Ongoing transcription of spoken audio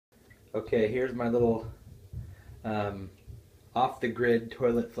Okay, here's my little off-the-grid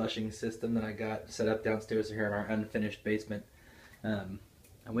toilet flushing system that I got set up downstairs here in our unfinished basement. I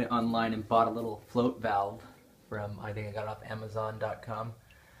went online and bought a little float valve from, I think I got it off Amazon.com,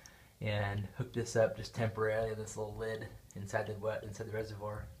 and hooked this up just temporarily, this little lid inside the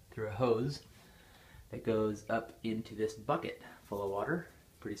reservoir through a hose that goes up into this bucket full of water.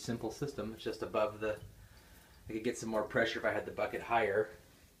 Pretty simple system. It's just above the, I could get some more pressure if I had the bucket higher,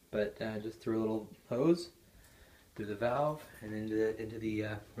 but just through a little hose through the valve and into the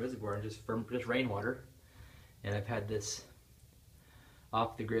reservoir, and just rainwater. And I've had this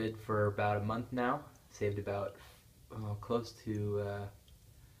off the grid for about a month now. Saved about close to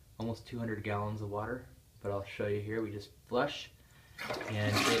almost 200 gallons of water. But I'll show you here. We just flush,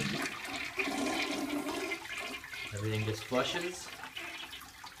 and everything just flushes.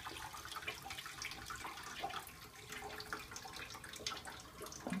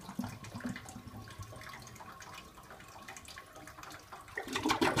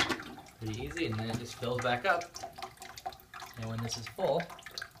 Pretty easy, and then it just fills back up. And when this is full,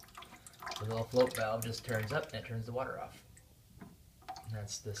 the little float valve just turns up and it turns the water off. And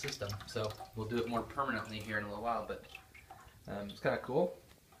that's the system. So we'll do it more permanently here in a little while, but it's kind of cool.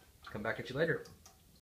 Come back at you later.